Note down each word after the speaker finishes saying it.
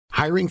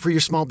Hiring for your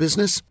small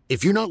business?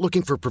 If you're not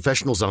looking for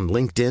professionals on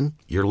LinkedIn,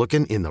 you're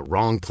looking in the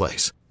wrong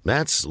place.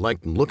 That's like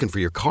looking for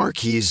your car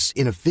keys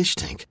in a fish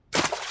tank.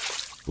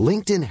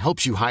 LinkedIn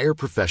helps you hire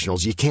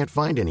professionals you can't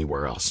find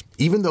anywhere else,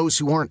 even those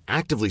who aren't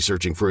actively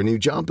searching for a new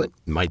job but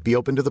might be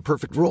open to the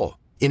perfect role.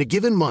 In a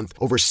given month,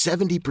 over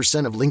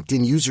 70% of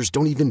LinkedIn users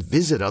don't even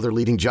visit other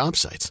leading job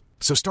sites.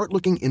 So start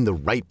looking in the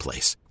right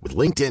place. With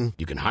LinkedIn,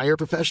 you can hire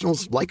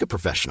professionals like a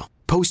professional.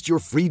 Post your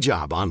free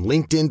job on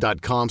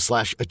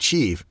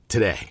linkedin.com/achieve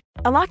today.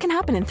 A lot can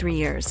happen in 3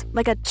 years,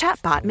 like a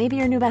chatbot may be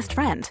your new best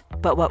friend.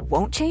 But what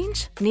won't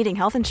change? Needing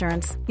health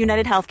insurance.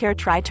 United Healthcare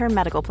Tri-Term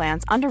Medical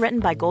Plans, underwritten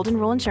by Golden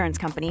Rule Insurance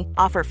Company,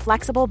 offer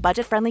flexible,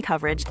 budget-friendly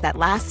coverage that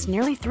lasts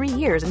nearly 3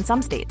 years in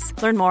some states.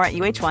 Learn more at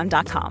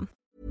uh1.com.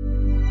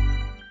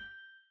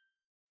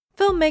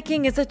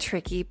 Filmmaking is a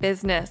tricky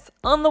business.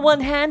 On the one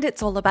hand,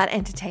 it's all about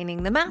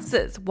entertaining the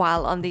masses,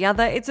 while on the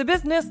other, it's a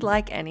business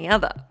like any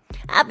other.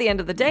 At the end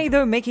of the day,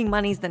 though, making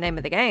money's the name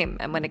of the game,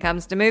 and when it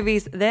comes to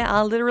movies, there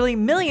are literally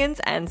millions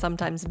and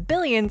sometimes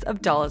billions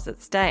of dollars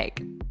at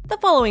stake. The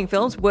following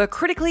films were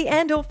critically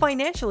and/or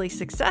financially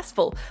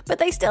successful, but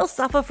they still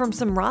suffer from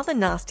some rather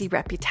nasty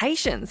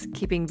reputations,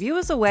 keeping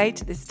viewers away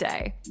to this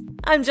day.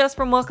 I'm Jess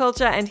from What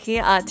Culture, and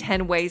here are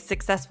 10 ways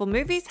successful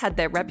movies had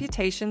their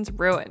reputations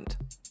ruined.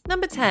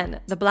 Number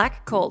 10, The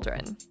Black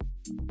Cauldron.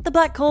 The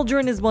Black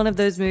Cauldron is one of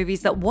those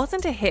movies that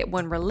wasn't a hit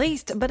when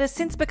released, but has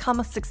since become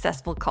a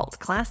successful cult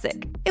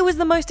classic. It was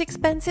the most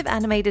expensive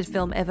animated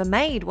film ever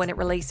made when it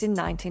released in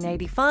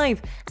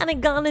 1985, and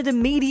it garnered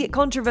immediate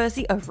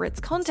controversy over its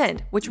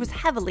content, which was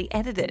heavily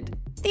edited.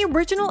 The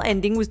original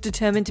ending was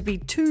determined to be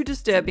too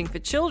disturbing for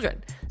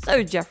children,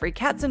 so Jeffrey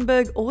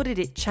Katzenberg ordered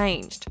it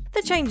changed.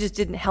 The changes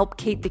didn't help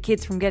keep the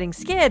kids from getting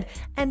scared,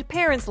 and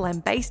parents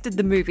lambasted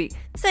the movie,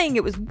 saying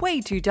it was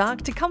way too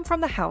dark to come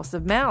from the House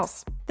of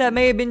Mouse. That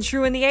may have been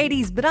true in the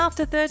 80s, but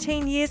after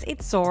 13 years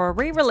it saw a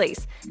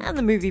re-release, and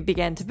the movie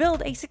began to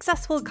build a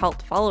successful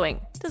cult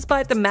following.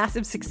 Despite the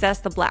massive success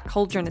The Black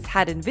Cauldron has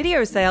had in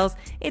video sales,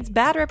 its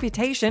bad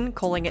reputation,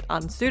 calling it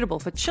unsuitable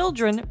for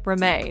children,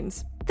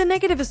 remains. The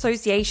negative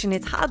association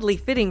is hardly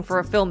fitting for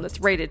a film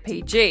that's rated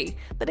PG,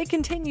 but it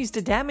continues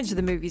to damage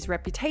the movie's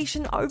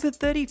reputation over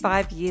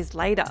 35 years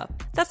later.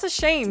 That's a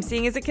shame,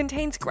 seeing as it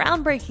contains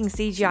groundbreaking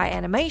CGI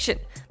animation,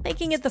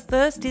 making it the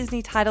first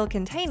Disney title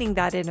containing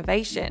that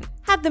innovation.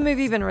 Had the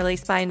movie been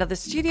released by another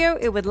studio,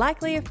 it would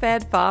likely have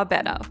fared far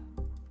better.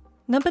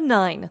 Number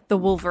 9, The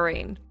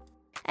Wolverine.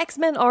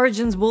 X-Men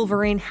Origins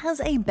Wolverine has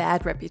a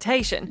bad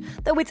reputation,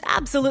 though it's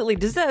absolutely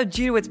deserved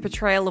due to its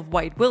portrayal of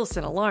Wade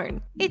Wilson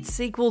alone. Its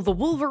sequel, The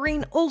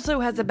Wolverine, also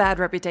has a bad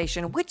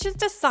reputation, which is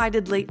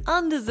decidedly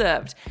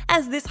undeserved,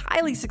 as this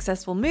highly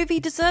successful movie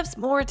deserves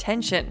more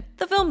attention.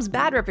 The film's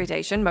bad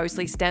reputation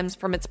mostly stems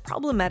from its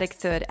problematic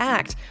third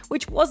act,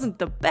 which wasn't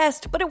the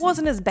best, but it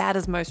wasn't as bad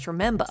as most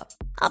remember.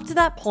 Up to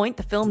that point,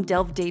 the film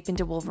delved deep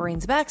into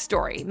Wolverine's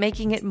backstory,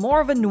 making it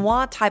more of a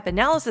noir-type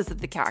analysis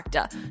of the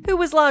character, who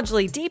was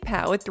largely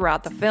depowered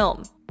throughout the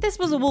film. This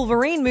was a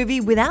Wolverine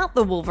movie without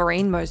the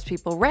Wolverine most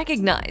people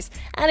recognize,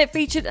 and it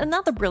featured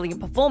another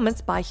brilliant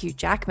performance by Hugh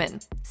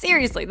Jackman.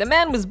 Seriously, the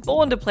man was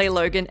born to play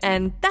Logan,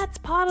 and that's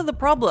part of the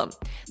problem.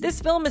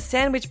 This film is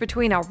sandwiched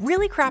between a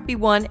really crappy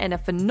one and a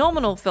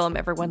phenomenal film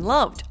everyone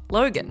loved,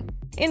 Logan.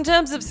 In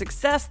terms of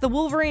success, The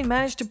Wolverine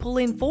managed to pull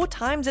in 4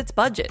 times its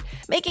budget,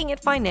 making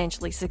it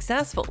financially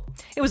successful.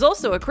 It was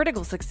also a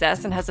critical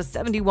success and has a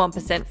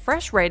 71%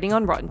 fresh rating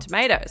on Rotten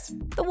Tomatoes.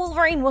 The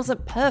Wolverine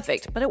wasn't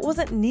perfect, but it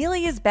wasn't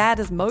nearly as bad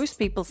as most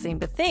people seem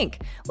to think,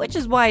 which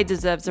is why it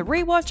deserves a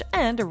rewatch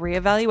and a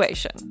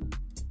reevaluation.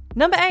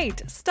 Number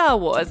 8, Star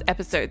Wars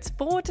Episodes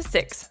 4 to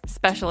 6,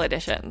 Special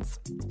Editions.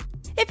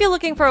 If you're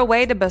looking for a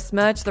way to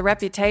besmirch the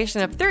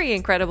reputation of 3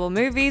 incredible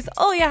movies,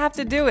 all you have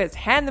to do is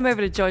hand them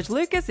over to George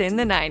Lucas in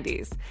the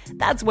 90s.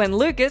 That's when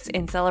Lucas,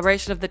 in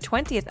celebration of the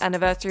 20th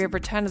anniversary of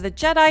Return of the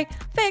Jedi,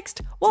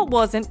 fixed what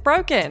wasn't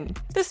broken.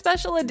 The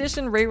special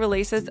edition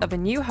re-releases of A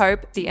New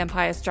Hope, The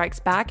Empire Strikes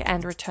Back,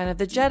 and Return of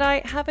the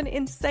Jedi have an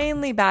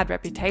insanely bad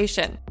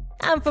reputation.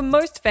 And for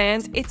most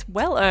fans, it's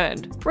well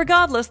earned.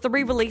 Regardless, the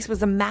re-release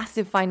was a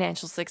massive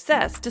financial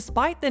success,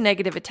 despite the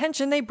negative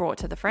attention they brought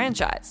to the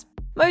franchise.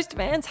 Most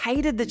fans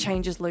hated the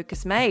changes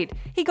Lucas made.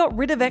 He got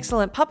rid of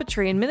excellent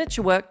puppetry and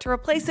miniature work to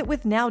replace it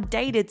with now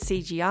dated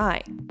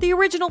CGI. The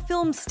original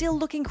films still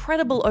look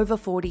incredible over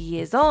 40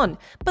 years on,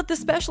 but the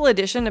special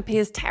edition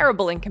appears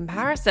terrible in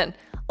comparison.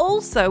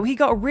 Also, he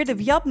got rid of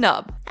Yub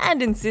Nub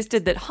and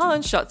insisted that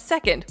Han shot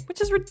second,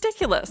 which is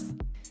ridiculous.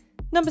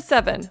 Number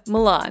 7,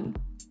 Mulan.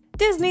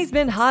 Disney's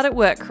been hard at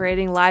work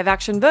creating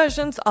live-action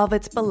versions of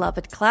its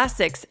beloved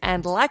classics,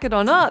 and like it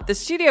or not, the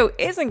studio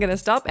isn't going to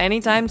stop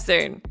anytime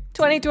soon.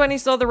 2020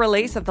 saw the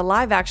release of the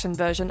live-action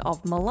version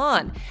of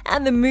Mulan,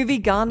 and the movie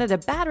garnered a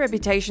bad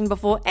reputation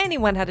before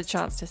anyone had a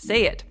chance to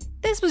see it.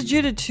 This was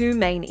due to two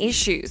main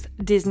issues.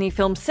 Disney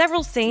filmed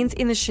several scenes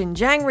in the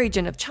Xinjiang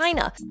region of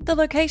China, the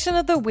location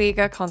of the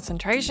Uyghur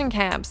concentration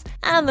camps,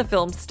 and the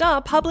film's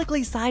star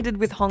publicly sided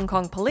with Hong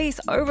Kong police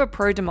over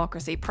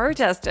pro-democracy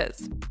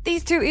protesters.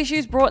 These two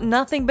issues brought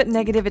nothing but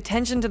negative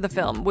attention to the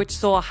film, which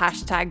saw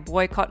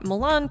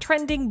 #BoycottMulan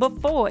trending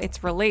before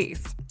its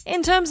release.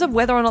 In terms of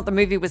whether or not the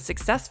movie was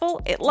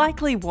successful, it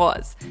likely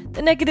was.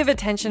 The negative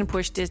attention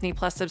pushed Disney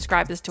Plus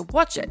subscribers to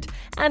watch it,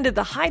 and at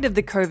the height of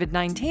the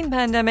COVID-19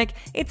 pandemic,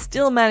 it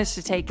still managed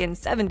to take in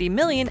 $70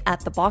 million at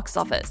the box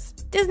office.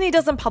 Disney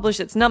doesn't publish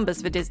its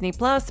numbers for Disney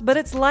Plus, but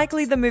it's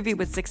likely the movie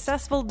was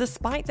successful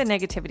despite the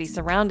negativity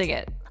surrounding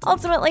it.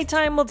 Ultimately,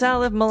 time will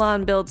tell if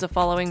Mulan builds a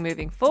following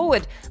moving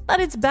forward,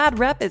 but its bad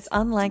rep is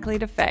unlikely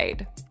to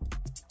fade.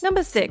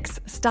 Number 6.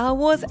 Star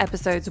Wars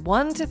Episodes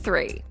 1 to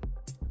 3.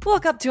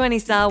 Walk up to any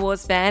Star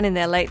Wars fan in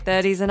their late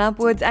 30s and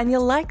upwards and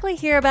you'll likely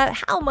hear about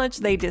how much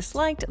they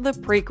disliked the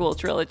prequel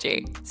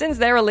trilogy. Since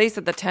their release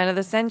at the turn of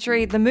the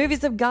century, the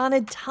movies have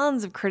garnered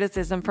tons of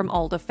criticism from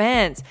older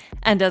fans,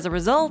 and as a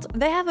result,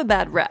 they have a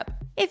bad rep.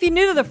 If you're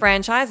new to the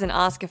franchise and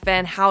ask a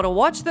fan how to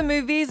watch the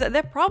movies,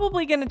 they're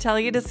probably going to tell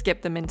you to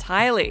skip them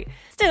entirely.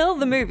 Still,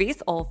 the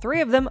movies, all three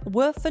of them,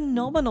 were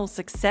phenomenal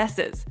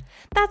successes.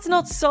 That's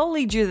not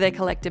solely due to their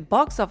collective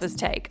box office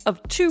take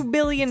of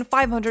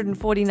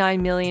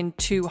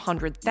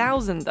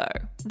 $2,549,200,000 though.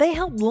 They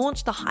helped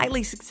launch the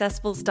highly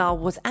successful Star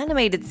Wars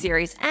animated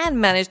series and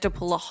managed to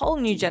pull a whole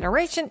new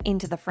generation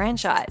into the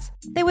franchise.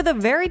 They were the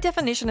very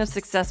definition of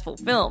successful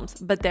films,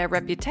 but their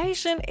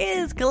reputation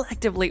is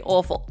collectively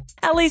awful.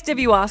 At least if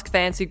you ask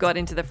fans who got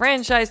into the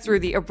franchise through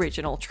the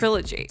original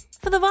trilogy.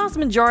 For the vast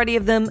majority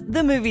of them,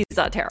 the movies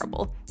are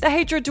terrible. The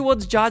hatred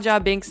towards Jar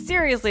Jar Binks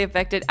seriously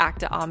affected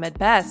actor Ahmed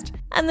Best,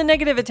 and the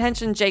negative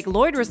attention Jake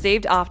Lloyd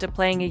received after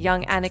playing a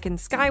young Anakin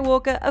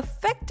Skywalker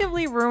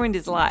effectively ruined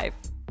his life.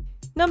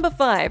 Number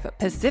 5.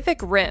 Pacific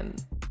Rim.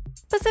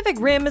 Pacific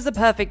Rim is a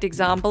perfect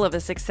example of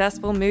a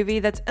successful movie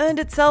that's earned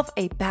itself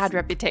a bad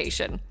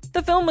reputation.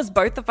 The film was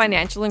both a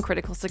financial and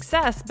critical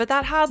success, but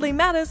that hardly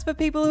matters for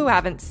people who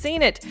haven't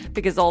seen it,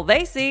 because all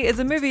they see is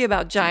a movie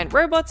about giant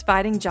robots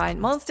fighting giant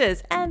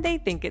monsters, and they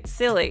think it's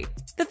silly.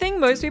 The thing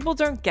most people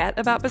don't get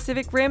about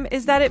Pacific Rim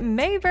is that it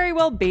may very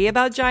well be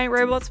about giant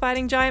robots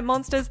fighting giant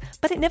monsters,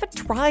 but it never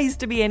tries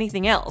to be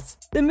anything else.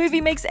 The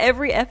movie makes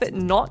every effort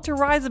not to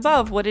rise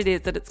above what it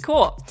is at its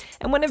core,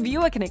 and when a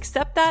viewer can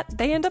accept that,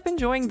 they end up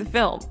enjoying the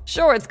film.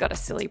 Sure, it's got a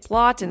silly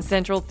plot and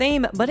central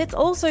theme, but it's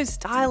also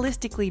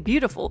stylistically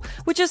beautiful,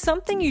 which is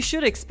something you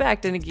should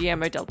expect in a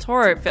Guillermo del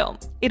Toro film.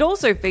 It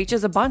also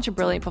features a bunch of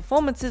brilliant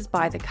performances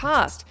by the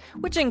cast,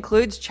 which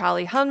includes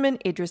Charlie Hunnam,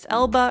 Idris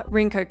Elba,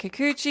 Rinko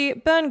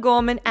Kikuchi, Bern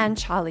Gorman, and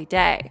Charlie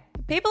Day.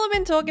 People have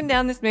been talking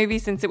down this movie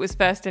since it was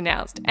first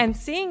announced, and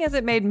seeing as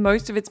it made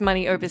most of its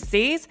money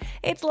overseas,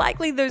 it's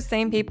likely those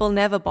same people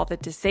never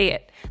bothered to see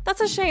it.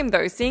 That's a shame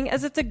though, seeing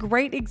as it's a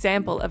great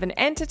example of an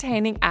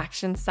entertaining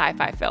action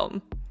sci-fi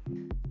film.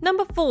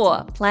 Number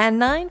 4. Plan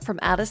 9 from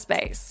Outer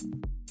Space.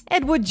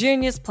 Ed Wood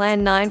Jr.'s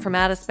Plan 9 from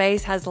Outer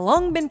Space has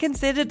long been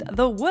considered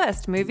the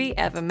worst movie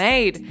ever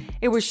made.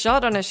 It was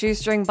shot on a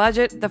shoestring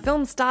budget, the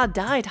film star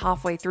died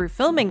halfway through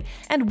filming,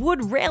 and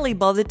Wood rarely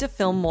bothered to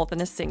film more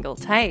than a single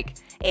take.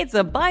 It's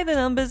a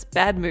by-the-numbers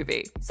bad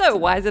movie. So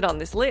why is it on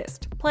this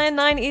list? Plan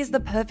 9 is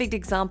the perfect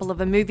example of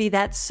a movie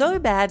that's so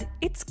bad,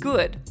 it's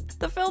good.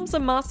 The film's a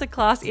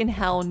masterclass in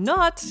how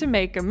not to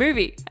make a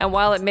movie, and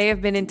while it may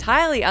have been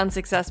entirely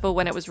unsuccessful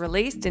when it was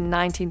released in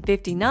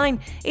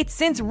 1959, it's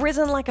since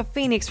risen like a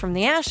phoenix from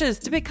the ashes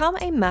to become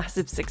a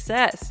massive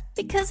success.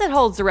 Because it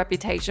holds the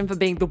reputation for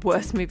being the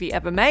worst movie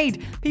ever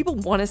made, people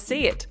want to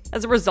see it.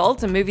 As a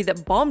result, a movie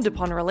that bombed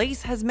upon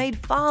release has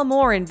made far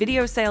more in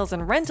video sales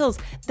and rentals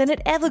than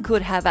it ever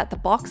could have at the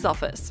box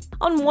office.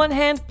 On one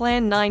hand,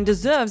 Plan 9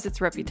 deserves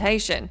its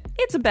reputation.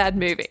 It's a bad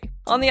movie.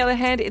 On the other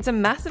hand, it's a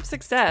massive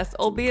success,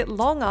 albeit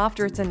long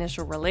after its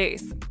initial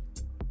release.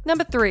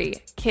 Number 3.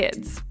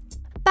 Kids.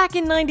 Back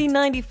in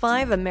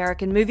 1995,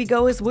 American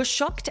moviegoers were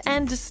shocked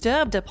and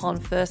disturbed upon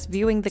first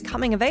viewing the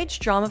coming-of-age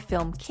drama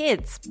film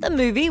Kids. The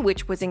movie,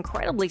 which was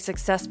incredibly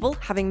successful,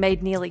 having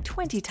made nearly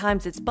 20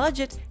 times its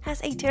budget,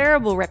 has a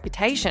terrible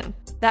reputation.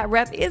 That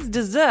rep is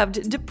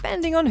deserved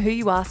depending on who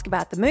you ask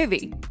about the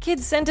movie.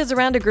 Kids centers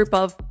around a group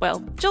of,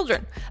 well,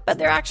 children, but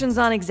their actions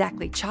aren't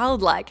exactly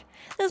childlike.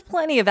 There's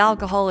plenty of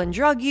alcohol and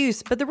drug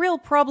use, but the real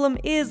problem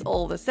is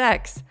all the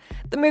sex.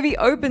 The movie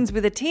opens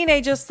with a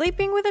teenager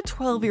sleeping with a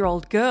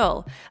 12-year-old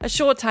girl. A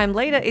short time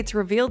later, it's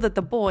revealed that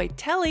the boy,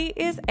 Telly,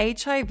 is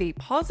HIV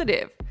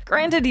positive.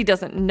 Granted, he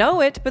doesn't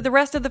know it, but the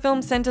rest of the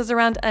film centers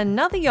around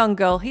another young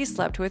girl he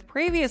slept with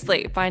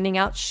previously, finding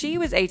out she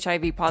was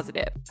HIV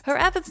positive. Her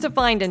efforts to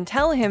find and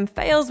tell him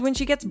fails when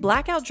she gets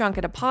blackout drunk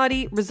at a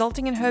party,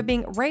 resulting in her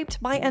being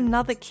raped by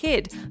another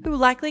kid, who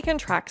likely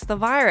contracts the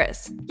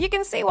virus. You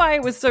can see why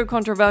it was so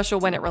controversial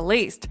when it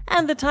released,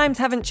 and the times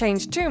haven't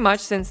changed too much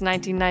since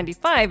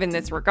 1995 in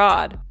this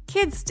regard.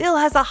 Kids still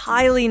has a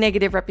highly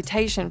negative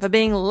reputation for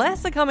being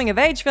less a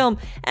coming-of-age film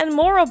and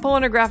more a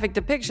pornographic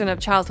depiction of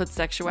childhood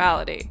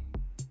sexuality.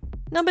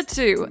 Number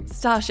 2.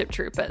 Starship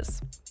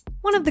Troopers.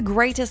 One of the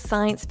greatest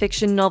science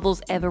fiction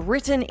novels ever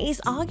written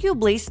is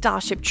arguably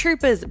Starship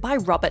Troopers by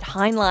Robert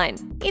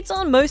Heinlein. It's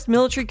on most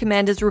military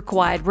commanders'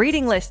 required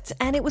reading lists,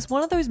 and it was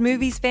one of those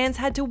movies fans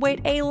had to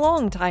wait a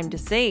long time to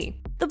see.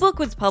 The book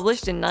was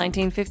published in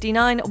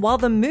 1959, while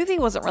the movie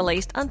wasn't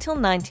released until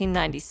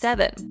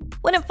 1997.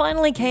 When it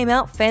finally came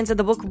out, fans of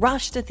the book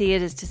rushed to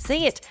theaters to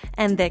see it,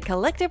 and their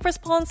collective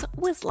response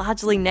was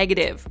largely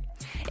negative.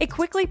 It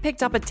quickly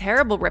picked up a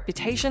terrible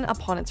reputation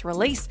upon its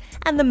release,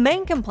 and the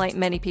main complaint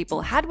many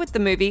people had with the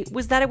movie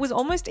was that it was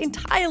almost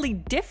entirely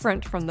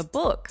different from the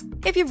book.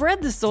 If you've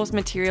read the source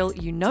material,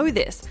 you know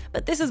this,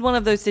 but this is one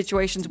of those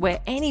situations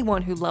where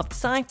anyone who loved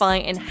sci-fi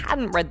and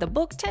hadn't read the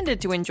book tended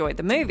to enjoy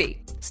the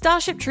movie.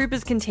 Starship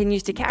Troopers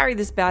continues to carry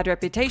this bad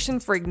reputation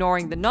for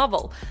ignoring the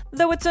novel,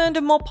 though it's earned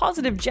a more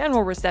positive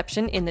general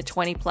reception in the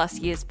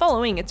 20+ years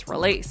following its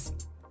release.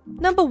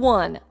 Number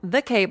 1.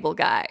 The Cable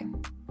Guy.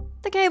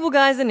 The Cable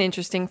Guy is an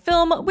interesting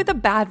film with a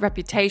bad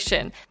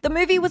reputation. The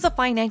movie was a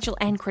financial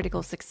and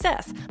critical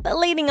success, but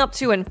leading up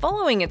to and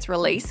following its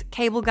release,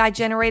 Cable Guy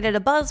generated a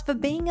buzz for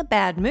being a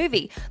bad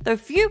movie, though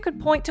few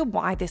could point to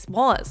why this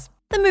was.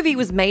 The movie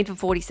was made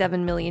for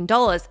 $47 million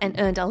and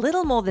earned a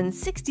little more than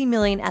 $60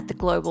 million at the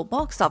global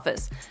box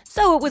office,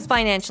 so it was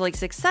financially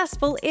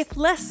successful, if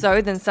less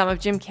so than some of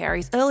Jim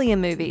Carrey's earlier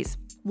movies.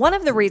 One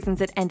of the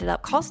reasons it ended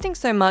up costing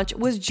so much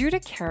was due to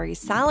Carrey's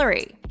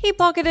salary. He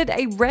pocketed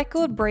a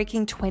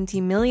record-breaking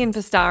 $20 million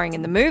for starring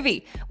in the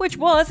movie, which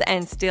was,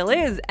 and still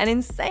is, an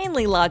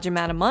insanely large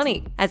amount of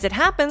money. As it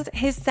happens,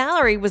 his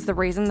salary was the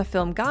reason the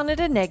film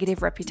garnered a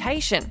negative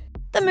reputation.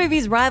 The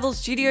movie's rival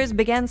studios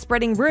began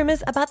spreading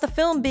rumors about the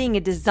film being a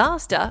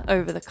disaster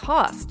over the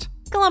cost.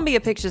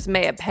 Columbia Pictures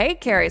may have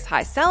paid Carrey's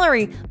high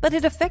salary, but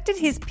it affected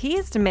his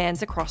peers'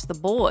 demands across the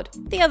board.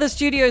 The other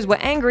studios were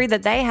angry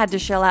that they had to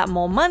shell out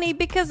more money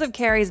because of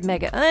Carrey's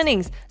mega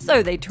earnings,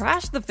 so they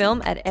trashed the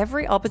film at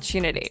every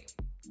opportunity.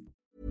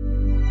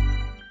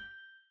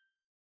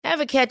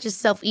 Ever catch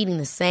yourself eating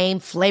the same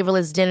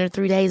flavorless dinner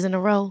 3 days in a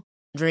row?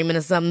 Dreaming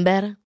of something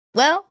better?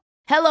 Well,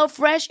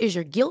 HelloFresh is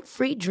your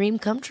guilt-free dream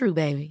come true,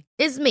 baby.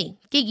 It's me,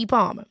 Keke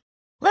Palmer.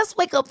 Let's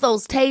wake up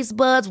those taste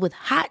buds with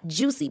hot,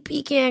 juicy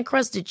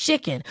pecan-crusted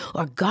chicken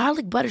or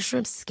garlic butter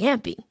shrimp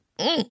scampi.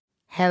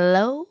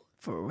 Hello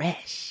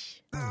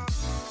Fresh.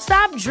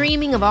 Stop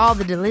dreaming of all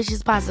the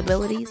delicious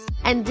possibilities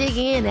and dig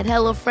in at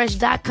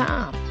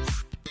HelloFresh.com.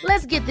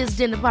 Let's get this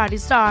dinner party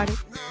started.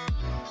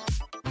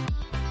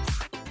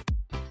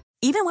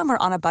 Even when we're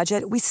on a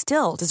budget, we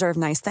still deserve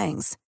nice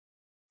things.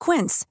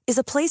 Quince is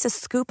a place to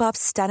scoop up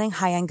stunning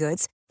high-end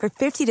goods for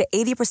 50 to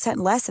 80%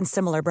 less than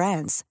similar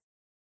brands.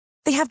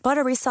 They have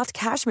buttery soft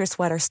cashmere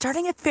sweaters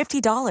starting at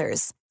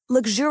 $50,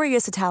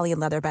 luxurious Italian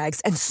leather bags,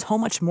 and so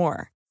much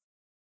more.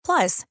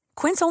 Plus,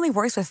 Quince only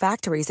works with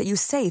factories that use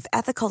safe,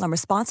 ethical, and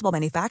responsible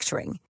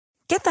manufacturing.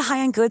 Get the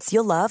high-end goods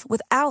you'll love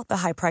without the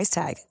high price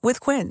tag with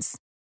Quince.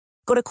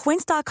 Go to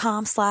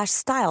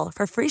quince.com/style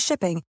for free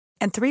shipping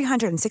and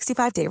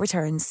 365-day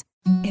returns.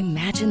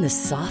 Imagine the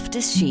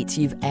softest sheets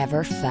you've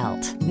ever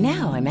felt.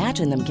 Now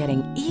imagine them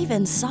getting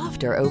even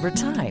softer over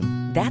time.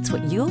 That's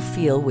what you'll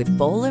feel with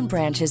Boll &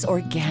 Branch's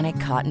organic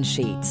cotton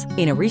sheets.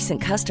 In a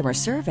recent customer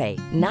survey,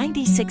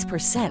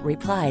 96%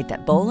 replied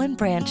that Boll &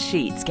 Branch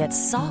sheets get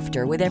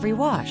softer with every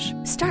wash.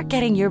 Start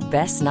getting your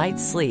best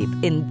night's sleep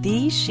in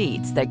these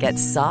sheets that get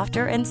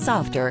softer and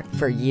softer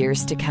for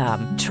years to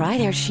come. Try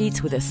their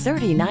sheets with a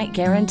 30-night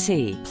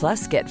guarantee.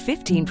 Plus, get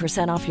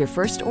 15% off your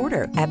first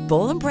order at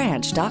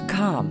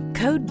bollandbranch.com.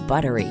 Code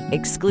BUTTERY.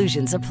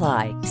 Exclusions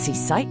apply. See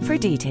site for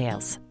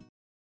details.